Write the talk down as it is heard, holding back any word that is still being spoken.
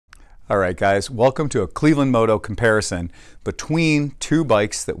All right, guys, welcome to a Cleveland Moto comparison between two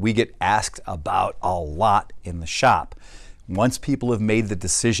bikes that we get asked about a lot in the shop. Once people have made the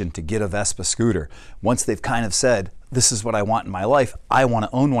decision to get a Vespa scooter, once they've kind of said, this is what I want in my life, I want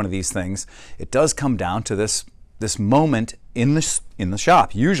to own one of these things, it does come down to this moment in the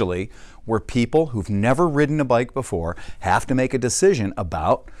shop, usually, where people who've never ridden a bike before have to make a decision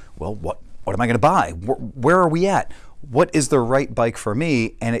about, well, what am I going to buy? Where are we at? What is the right bike for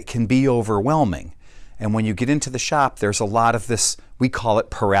me? And it can be overwhelming. And when you get into the shop, there's a lot of this, we call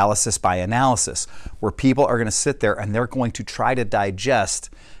it paralysis by analysis, where people are going to sit there and they're going to try to digest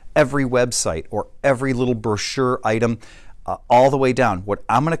every website or every little brochure item all the way down. What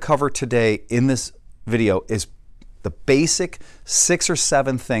I'm going to cover today in this video is the basic 6 or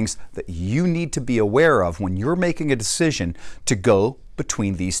 7 things that you need to be aware of when you're making a decision to go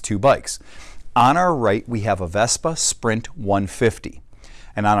between these two bikes. On our right, we have a Vespa Sprint 150.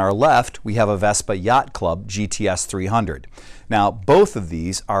 And on our left, we have a Vespa Yacht Club GTS 300. Now, both of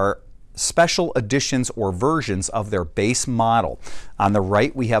these are special editions or versions of their base model. On the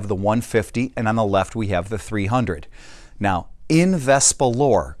right, we have the 150, and on the left, we have the 300. Now, in Vespa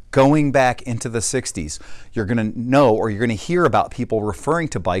lore, going back into the 60s, you're going to know or you're going to hear about people referring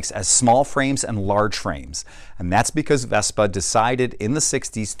to bikes as small frames and large frames. And that's because Vespa decided in the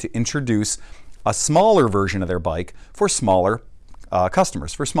 60s to introduce a smaller version of their bike for smaller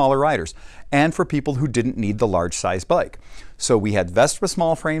customers, for smaller riders, and for people who didn't need the large size bike. So we had Vespa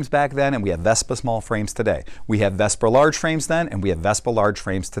small frames back then, and we have Vespa small frames today. We have Vespa large frames then, and we have Vespa large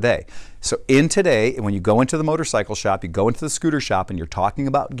frames today. So in today, when you go into the motorcycle shop, you go into the scooter shop, and you're talking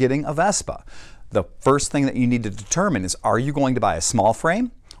about getting a Vespa, the first thing that you need to determine is, are you going to buy a small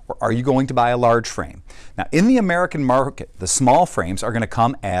frame? Or are you going to buy a large frame? Now, in the American market, the small frames are going to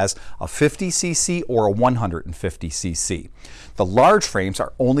come as a 50cc or a 150cc. The large frames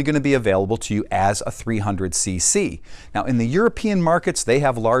are only going to be available to you as a 300cc. Now, in the European markets, they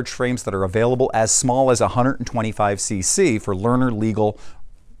have large frames that are available as small as 125cc for learner legal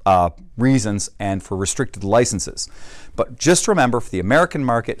reasons and for restricted licenses. But just remember, for the American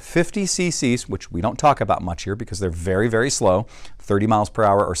market, 50 cc's, which we don't talk about much here because they're very, very slow, 30 miles per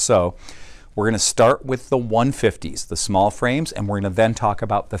hour or so, we're going to start with the 150s, the small frames, and we're going to then talk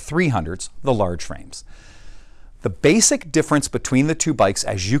about the 300s, the large frames. The basic difference between the two bikes,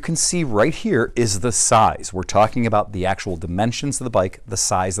 as you can see right here, is the size. We're talking about the actual dimensions of the bike, the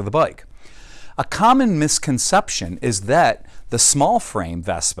size of the bike. A common misconception is that the small frame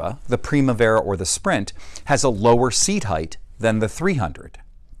Vespa, the Primavera or the Sprint, has a lower seat height than the 300.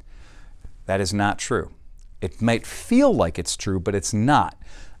 That is not true. It might feel like it's true, but it's not.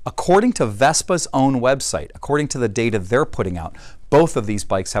 According to Vespa's own website, according to the data they're putting out, both of these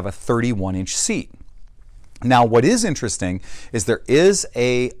bikes have a 31-inch seat. Now, what is interesting is there is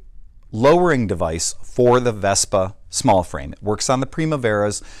a lowering device for the Vespa small frame. It works on the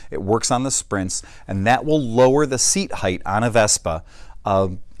Primaveras, it works on the Sprints, and that will lower the seat height on a Vespa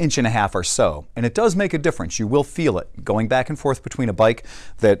an inch and a half or so. And it does make a difference. You will feel it. Going back and forth between a bike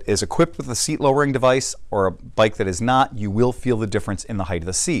that is equipped with a seat lowering device or a bike that is not, you will feel the difference in the height of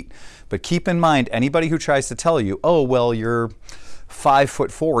the seat. But keep in mind, anybody who tries to tell you, oh, well, you're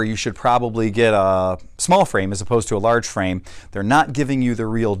 5'4", you should probably get a small frame as opposed to a large frame, they're not giving you the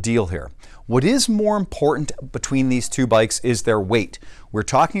real deal here. What is more important between these two bikes is their weight. We're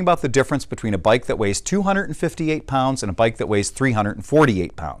talking about the difference between a bike that weighs 258 pounds and a bike that weighs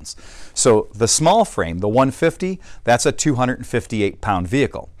 348 pounds. So the small frame, the 150, that's a 258-pound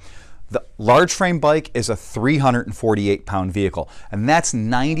vehicle. The large frame bike is a 348-pound vehicle, and that's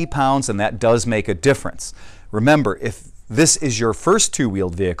 90 pounds, and that does make a difference. Remember, if this is your first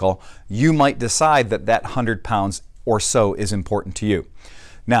two-wheeled vehicle, you might decide that that 100 pounds or so is important to you.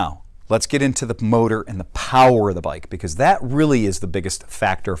 Now, let's get into the motor and the power of the bike, because that really is the biggest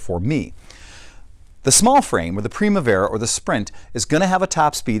factor for me. The small frame, or the Primavera or the Sprint, is going to have a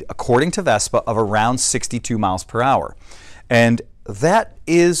top speed, according to Vespa, of around 62 miles per hour. And that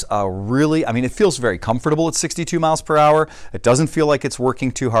is a really, I mean, it feels very comfortable at 62 miles per hour. It doesn't feel like it's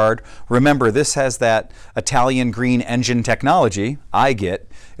working too hard. Remember, this has that Italian green engine technology I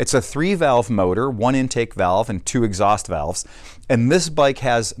get. It's a 3-valve motor, 1 intake valve and 2 exhaust valves. And this bike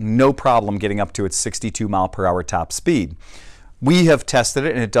has no problem getting up to its 62 mile per hour top speed. We have tested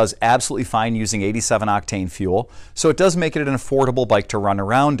it, and it does absolutely fine using 87 octane fuel. So it does make it an affordable bike to run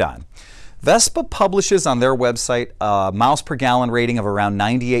around on. Vespa publishes on their website a miles per gallon rating of around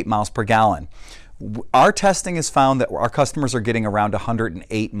 98 miles per gallon. Our testing has found that our customers are getting around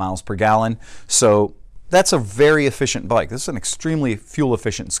 108 miles per gallon. So That's a very efficient bike. This is an extremely fuel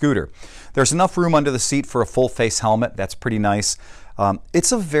efficient scooter. There's enough room under the seat for a full face helmet. That's pretty nice.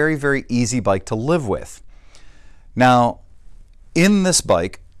 It's a very, very easy bike to live with. Now, in this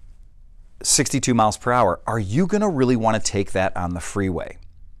bike, 62 miles per hour, are you going to really want to take that on the freeway?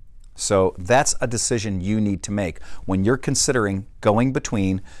 So that's a decision you need to make when you're considering going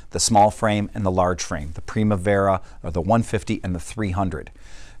between the small frame and the large frame, the Primavera or the 150 and the 300.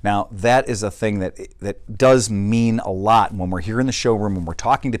 Now, that is a thing that does mean a lot when we're here in the showroom, when we're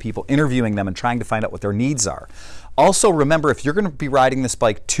talking to people, interviewing them and trying to find out what their needs are. Also, remember, if you're going to be riding this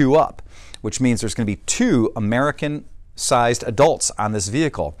bike 2 up, which means there's going to be 2 American-sized adults on this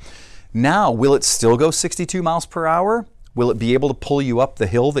vehicle. Now, will it still go 62 miles per hour? Will it be able to pull you up the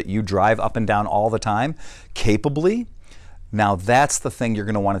hill that you drive up and down all the time capably? Now that's the thing you're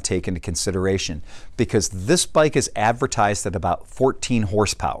going to want to take into consideration, because this bike is advertised at about 14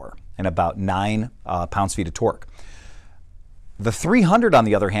 horsepower and about 9 pounds-feet of torque. The 300, on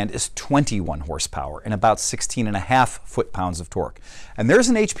the other hand, is 21 horsepower and about 16.5 foot-pounds of torque. And there's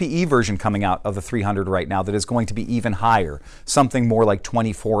an HPE version coming out of the 300 right now that is going to be even higher, something more like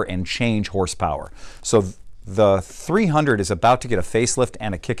 24 and change horsepower. So the 300 is about to get a facelift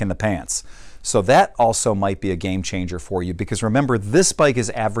and a kick in the pants. So that also might be a game changer for you, because remember, this bike is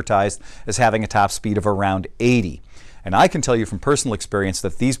advertised as having a top speed of around 80. And I can tell you from personal experience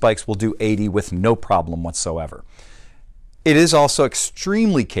that these bikes will do 80 with no problem whatsoever. It is also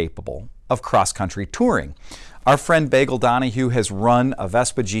extremely capable of cross-country touring. Our friend Bagel Donahue has run a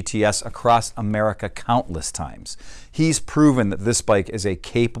Vespa GTS across America countless times. He's proven that this bike is a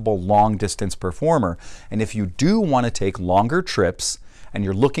capable long-distance performer, and if you do want to take longer trips and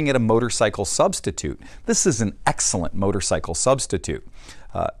you're looking at a motorcycle substitute, this is an excellent motorcycle substitute.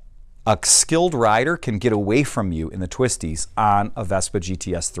 A skilled rider can get away from you in the twisties on a Vespa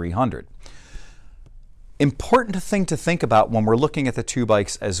GTS 300. Important thing to think about when we're looking at the 2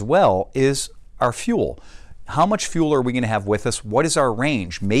 bikes as well is our fuel. How much fuel are we going to have with us? What is our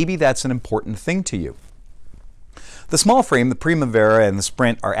range? Maybe that's an important thing to you. The small frame, the Primavera and the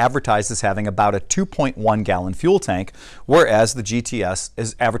Sprint, are advertised as having about a 2.1 gallon fuel tank, whereas the GTS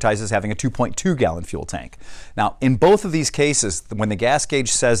is advertised as having a 2.2 gallon fuel tank. Now, in both of these cases, when the gas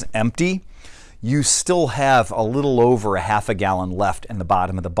gauge says empty, you still have a little over a half a gallon left in the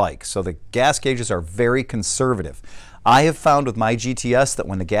bottom of the bike. So the gas gauges are very conservative. I have found with my GTS that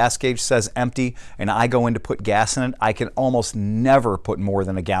when the gas gauge says empty and I go in to put gas in it, I can almost never put more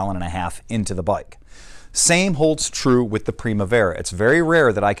than a gallon and a half into the bike. Same holds true with the Primavera. It's very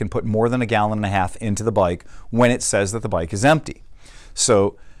rare that I can put more than a gallon and a half into the bike when it says that the bike is empty.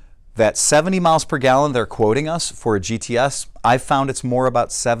 So that 70 miles per gallon they're quoting us for a GTS, I've found it's more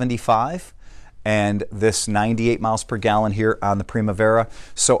about 75. And this 98 miles per gallon here on the Primavera.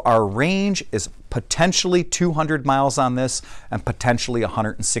 So our range is potentially 200 miles on this and potentially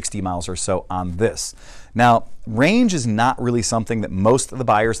 160 miles or so on this. Now, range is not really something that most of the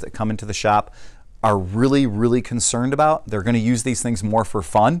buyers that come into the shop are really concerned about. They're going to use these things more for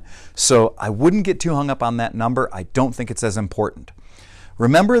fun. So I wouldn't get too hung up on that number. I don't think it's as important.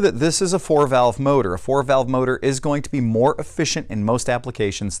 Remember that this is a 4-valve motor. A 4-valve motor is going to be more efficient in most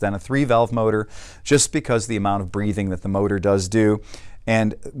applications than a 3-valve motor, just because the amount of breathing that the motor does do.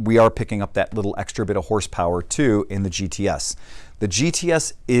 And we are picking up that little extra bit of horsepower too in the GTS. The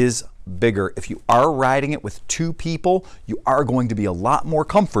GTS is bigger. If you are riding it with 2 people, you are going to be a lot more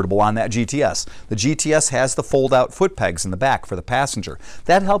comfortable on that GTS. The GTS has the fold-out foot pegs in the back for the passenger.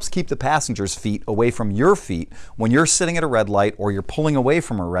 That helps keep the passenger's feet away from your feet when you're sitting at a red light or you're pulling away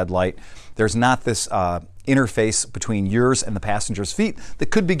from a red light. There's not this interface between yours and the passenger's feet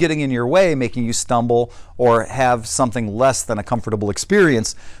that could be getting in your way, making you stumble or have something less than a comfortable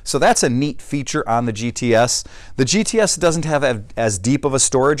experience. So that's a neat feature on the GTS. The GTS doesn't have as deep of a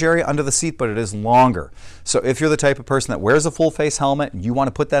storage area under the seat, but it is longer. So if you're the type of person that wears a full face helmet and you want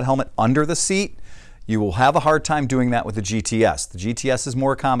to put that helmet under the seat, you will have a hard time doing that with the GTS. The GTS is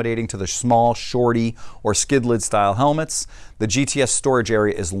more accommodating to the small, shorty, or skid lid style helmets. The GTS storage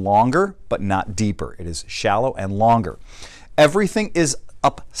area is longer, but not deeper. It is shallow and longer. Everything is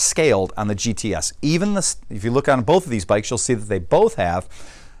upscaled on the GTS. Even if you look on both of these bikes, you'll see that they both have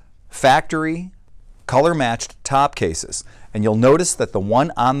factory color-matched top cases. And you'll notice that the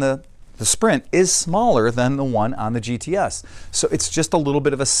one on the Sprint is smaller than the one on the GTS. So it's just a little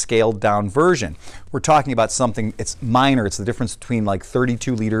bit of a scaled down version. We're talking about something, it's minor. It's the difference between like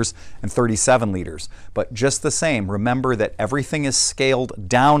 32 liters and 37 liters. But just the same, remember that everything is scaled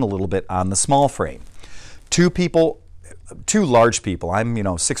down a little bit on the small frame. 2 large people,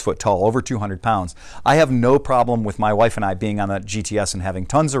 I'm 6 foot tall, over 200 pounds. I have no problem with my wife and I being on that GTS and having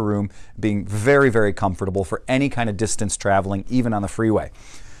tons of room, being very comfortable for any kind of distance traveling, even on the freeway.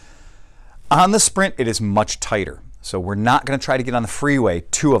 On the Sprint, it is much tighter. So we're not going to try to get on the freeway,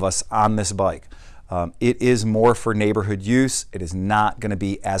 2 of us on this bike. It is more for neighborhood use. It is not going to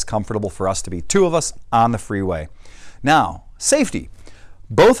be as comfortable for us to be 2 of us on the freeway. Now, safety.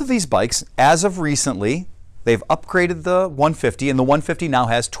 Both of these bikes, as of recently, they've upgraded the 150, and the 150 now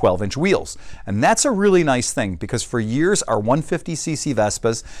has 12-inch wheels. And that's a really nice thing, because for years our 150cc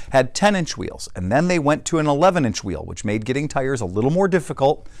Vespas had 10-inch wheels, and then they went to an 11-inch wheel, which made getting tires a little more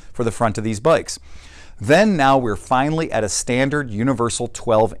difficult for the front of these bikes. Then now we're finally at a standard universal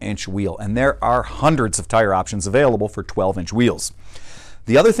 12-inch wheel, and there are hundreds of tire options available for 12-inch wheels.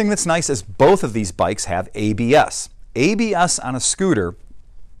 The other thing that's nice is both of these bikes have ABS. ABS on a scooter,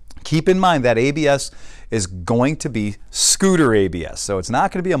 keep in mind that ABS is going to be scooter ABS. So it's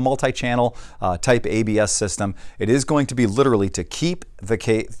not going to be a multi-channel type ABS system. It is going to be literally to keep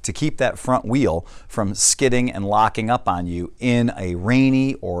that front wheel from skidding and locking up on you in a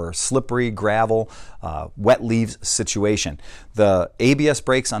rainy or slippery gravel, wet leaves situation. The ABS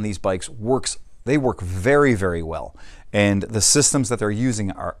brakes on these bikes work very, very well. And the systems that they're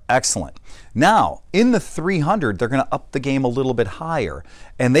using are excellent. Now, in the 300, they're going to up the game a little bit higher,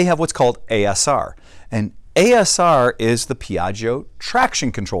 and they have what's called ASR. And ASR is the Piaggio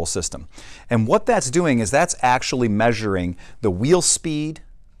traction control system. And what that's doing is that's actually measuring the wheel speed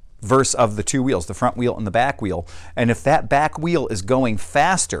of the 2 wheels, the front wheel and the back wheel. And if that back wheel is going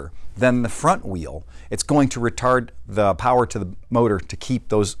faster than the front wheel, it's going to retard the power to the motor to keep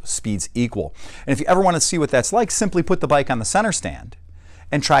those speeds equal. And if you ever want to see what that's like, simply put the bike on the center stand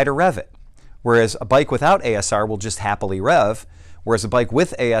and try to rev it. Whereas a bike without ASR will just happily rev, whereas a bike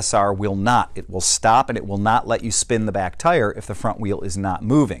with ASR will not. It will stop, and it will not let you spin the back tire if the front wheel is not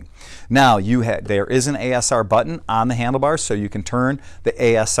moving. Now, there is an ASR button on the handlebars, so you can turn the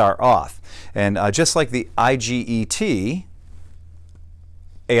ASR off. And just like the IGET,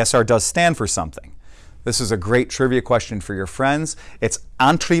 ASR does stand for something. This is a great trivia question for your friends. It's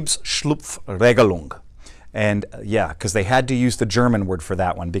Antriebsschlupfregelung. And yeah, because they had to use the German word for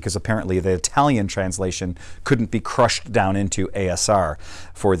that one, because apparently the Italian translation couldn't be crushed down into ASR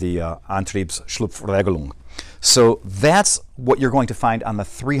for the Antriebsschlupfregelung. So that's what you're going to find on the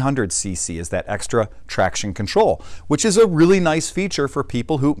 300cc, is that extra traction control, which is a really nice feature for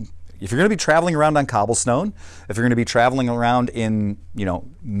people who, if you're going to be traveling around on cobblestone, if you're going to be traveling around in,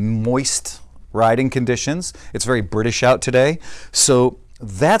 moist riding conditions. It's very British out today. So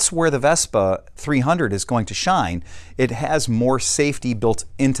that's where the Vespa 300 is going to shine. It has more safety built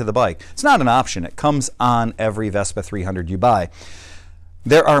into the bike. It's not an option. It comes on every Vespa 300 you buy.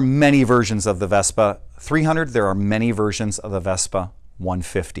 There are many versions of the Vespa 300. There are many versions of the Vespa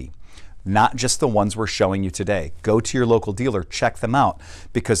 150. Not just the ones we're showing you today. Go to your local dealer, check them out,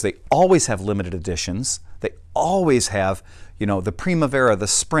 because they always have limited editions. They always have, the Primavera, the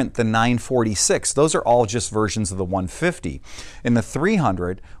Sprint, the 946. Those are all just versions of the 150. In the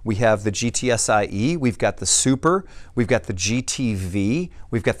 300, we have the GTSIE, we've got the Super, we've got the GTV,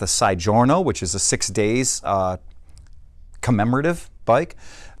 we've got the Soggiorno, which is a 6 days commemorative bike.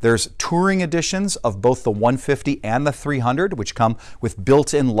 There's touring editions of both the 150 and the 300, which come with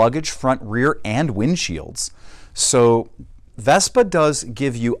built-in luggage, front, rear, and windshields. So Vespa does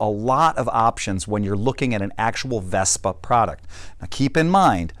give you a lot of options when you're looking at an actual Vespa product. Now keep in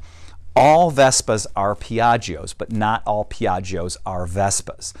mind, all Vespas are Piaggios, but not all Piaggios are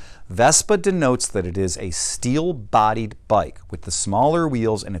Vespas. Vespa denotes that it is a steel-bodied bike with the smaller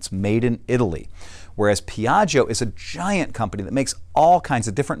wheels, and it's made in Italy. Whereas Piaggio is a giant company that makes all kinds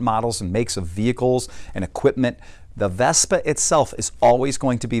of different models and makes of vehicles and equipment. The Vespa itself is always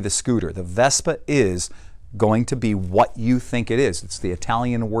going to be the scooter. The Vespa is going to be what you think it is. It's the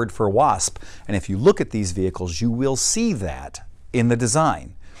Italian word for wasp. And if you look at these vehicles, you will see that in the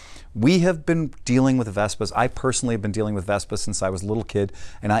design. We have been dealing with Vespas. I personally have been dealing with Vespas since I was a little kid,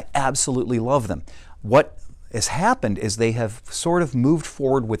 and I absolutely love them. What has happened is they have sort of moved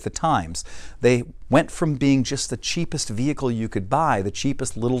forward with the times. They went from being just the cheapest vehicle you could buy, the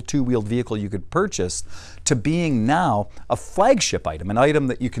cheapest little two-wheeled vehicle you could purchase, to being now a flagship item, an item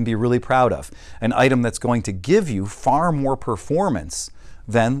that you can be really proud of, an item that's going to give you far more performance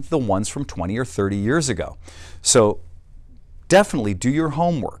than the ones from 20 or 30 years ago. So definitely do your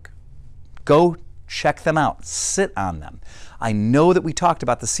homework. Go check them out. Sit on them. I know that we talked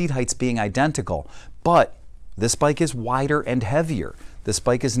about the seat heights being identical, but this bike is wider and heavier. This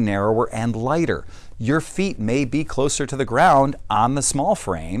bike is narrower and lighter. Your feet may be closer to the ground on the small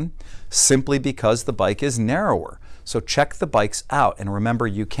frame simply because the bike is narrower. So check the bikes out, and remember,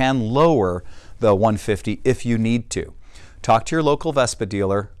 you can lower the 150 if you need to. Talk to your local Vespa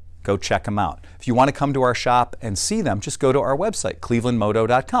dealer. Go check them out. If you want to come to our shop and see them, just go to our website,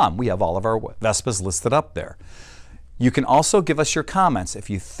 clevelandmoto.com. We have all of our Vespas listed up there. You can also give us your comments. If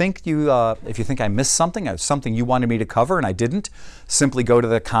you think I missed something, something you wanted me to cover and I didn't, simply go to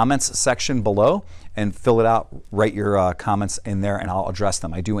the comments section below and fill it out. Write your comments in there and I'll address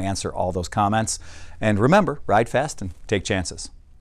them. I do answer all those comments. And remember, ride fast and take chances.